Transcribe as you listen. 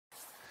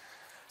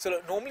So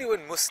look, normally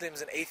when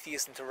Muslims and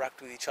atheists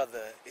interact with each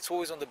other, it's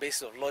always on the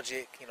basis of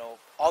logic.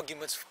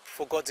 Arguments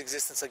for God's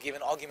existence are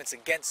given,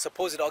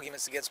 supposed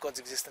arguments against God's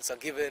existence are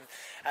given,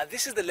 and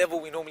this is the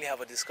level we normally have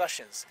our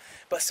discussions.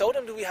 But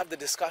seldom do we have the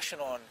discussion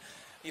on,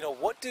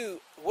 what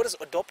does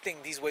adopting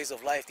these ways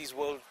of life, these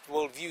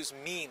worldviews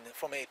mean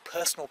from a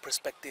personal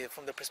perspective,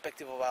 from the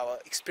perspective of our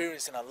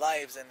experience in our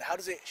lives, and how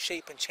does it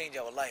shape and change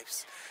our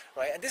lives,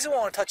 right? And this is what I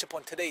want to touch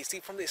upon today.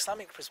 See, from the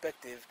Islamic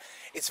perspective,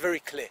 it's very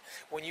clear.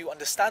 When you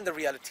understand the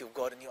reality of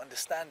God and you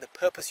understand the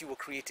purpose you were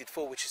created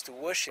for, which is to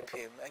worship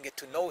Him and get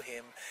to know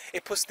Him,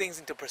 it puts things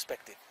into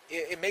perspective.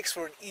 It makes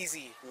for an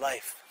easy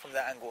life from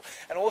that angle.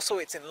 And also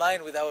it's in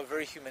line with our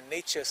very human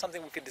nature,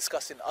 something we could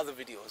discuss in other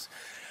videos.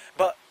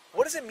 But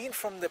what does it mean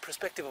from the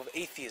perspective of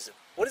atheism?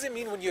 What does it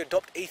mean when you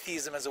adopt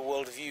atheism as a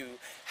worldview?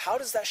 How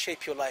does that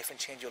shape your life and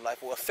change your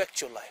life or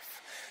affect your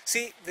life?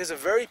 See, there's a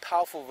very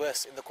powerful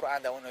verse in the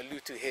Quran that I want to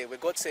allude to here, where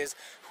God says,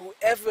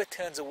 whoever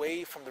turns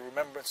away from the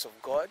remembrance of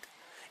God,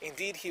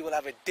 indeed he will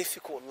have a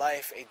difficult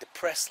life, a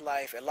depressed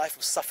life, a life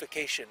of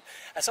suffocation.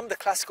 And some of the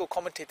classical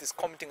commentators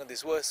commenting on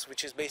this verse,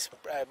 which is based,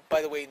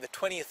 by the way, in the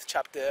 20th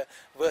chapter,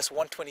 verse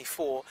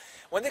 124,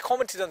 when they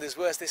commented on this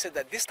verse, they said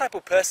that this type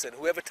of person,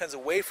 whoever turns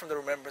away from the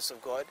remembrance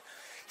of God,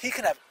 he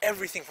can have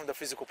everything from the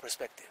physical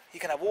perspective. He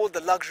can have all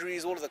the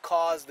luxuries, all of the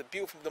cars,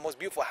 the most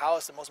beautiful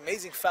house, the most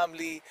amazing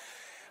family,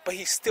 but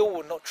he still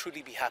will not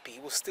truly be happy. He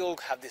will still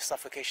have this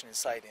suffocation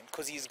inside him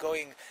because he's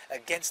going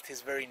against his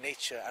very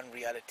nature and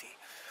reality.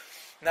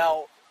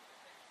 Now,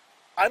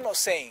 I'm not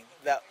saying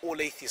that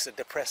all atheists are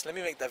depressed. Let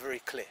me make that very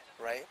clear,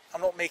 right? I'm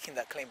not making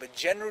that claim, but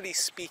generally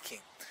speaking,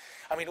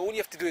 I mean, all you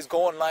have to do is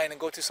go online and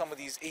go to some of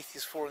these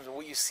atheist forums, and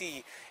what you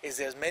see is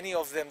there's many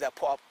of them that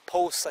put up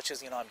posts such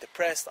as, I'm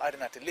depressed, I don't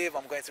know how to live,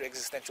 I'm going through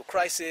existential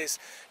crisis,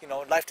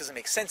 life doesn't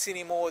make sense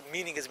anymore,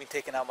 meaning has been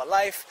taken out of my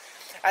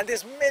life. And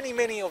there's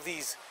many of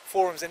these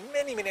forums, and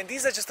many, and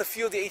these are just a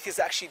few of the atheists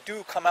that actually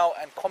do come out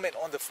and comment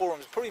on the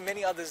forums, probably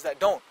many others that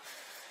don't.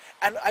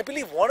 And I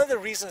believe one of the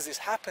reasons this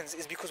happens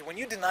is because when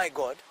you deny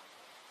God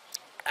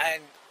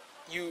and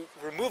you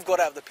remove God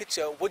out of the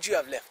picture, what do you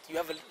have left?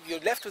 You're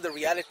left with a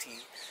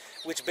reality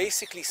which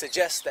basically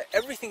suggests that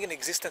everything in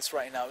existence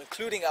right now,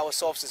 including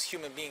ourselves as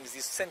human beings,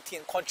 these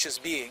sentient conscious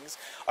beings,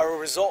 are a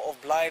result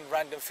of blind,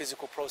 random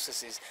physical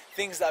processes,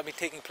 things that have been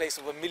taking place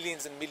over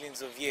millions and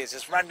millions of years,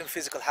 just random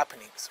physical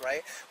happenings,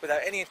 right?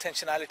 Without any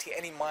intentionality,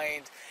 any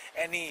mind,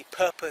 any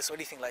purpose or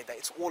anything like that.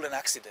 It's all an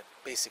accident,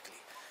 basically.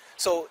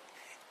 So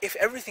if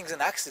everything's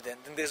an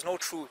accident, then there's no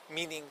true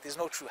meaning, there's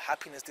no true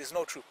happiness, there's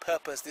no true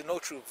purpose, there's no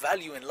true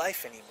value in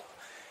life anymore.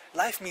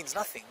 Life means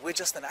nothing. We're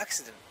just an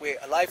accident. We're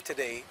alive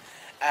today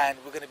and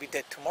we're going to be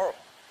dead tomorrow.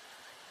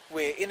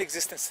 We're in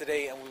existence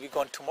today and we'll be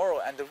gone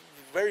tomorrow, and the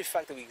very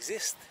fact that we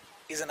exist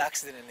is an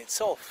accident in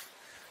itself.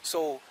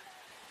 So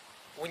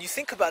when you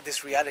think about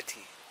this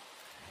reality,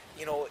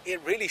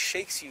 it really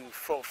shakes you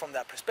from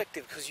that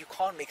perspective, because you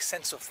can't make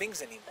sense of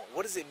things anymore.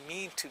 What does it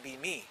mean to be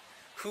me?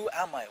 Who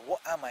am I? What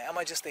am I? Am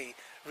I just a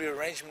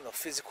rearrangement of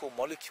physical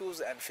molecules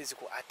and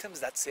physical atoms?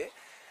 That's it?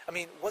 I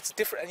mean, what's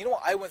different? And you know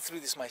what? I went through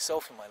this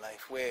myself in my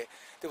life, where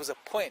there was a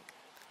point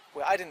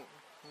where I didn't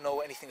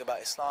know anything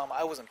about Islam.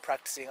 I wasn't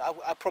practicing.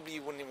 I probably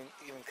wouldn't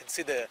even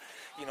consider,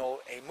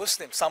 a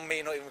Muslim. Some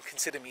may not even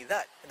consider me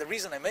that. And the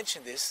reason I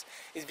mention this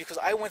is because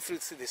I went through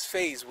this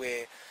phase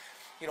where,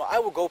 I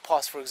would go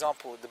past, for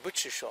example, the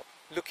butcher shop,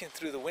 looking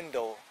through the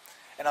window,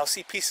 and I'll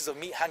see pieces of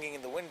meat hanging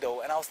in the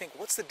window, and I'll think,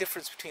 what's the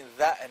difference between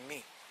that and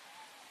me?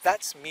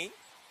 That's me,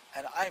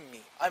 and I'm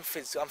me. I'm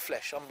flesh,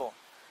 I'm bone.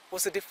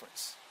 What's the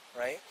difference,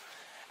 right?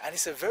 And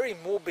it's a very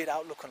morbid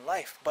outlook on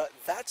life, but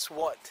that's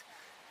what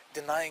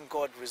denying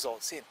God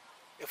results in.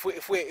 If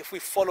we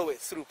follow it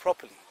through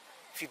properly,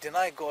 if you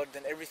deny God,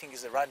 then everything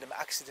is a random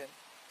accident.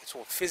 It's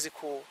all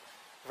physical,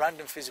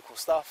 random physical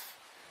stuff.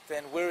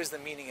 Then where is the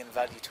meaning and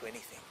value to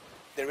anything?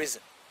 There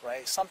isn't.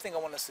 Right? Something I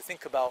want us to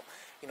think about,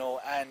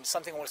 and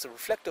something I want us to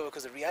reflect over,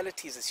 because the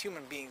reality is, as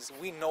human beings,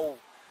 we know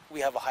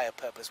we have a higher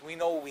purpose. We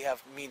know we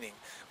have meaning.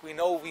 We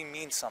know we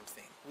mean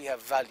something. We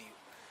have value.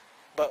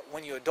 But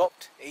when you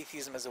adopt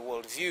atheism as a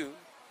worldview,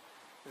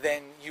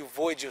 then you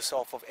void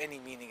yourself of any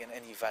meaning and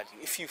any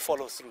value if you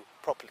follow through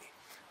properly.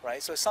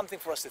 Right? So it's something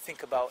for us to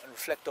think about and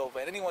reflect over.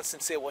 And anyone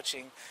sincere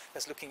watching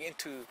that's looking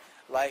into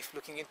life,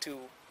 looking into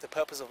the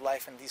purpose of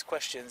life and these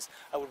questions,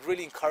 I would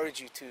really encourage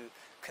you to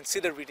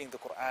consider reading the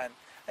Quran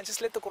and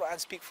just let the Quran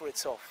speak for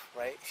itself,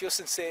 right? If you're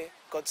sincere,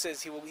 God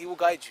says He will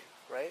guide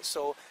you, right?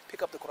 So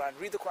pick up the Quran,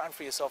 read the Quran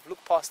for yourself,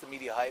 look past the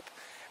media hype,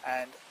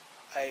 and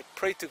I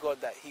pray to God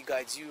that He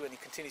guides you and He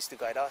continues to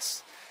guide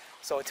us.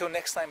 So until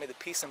next time, may the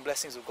peace and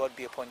blessings of God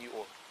be upon you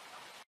all.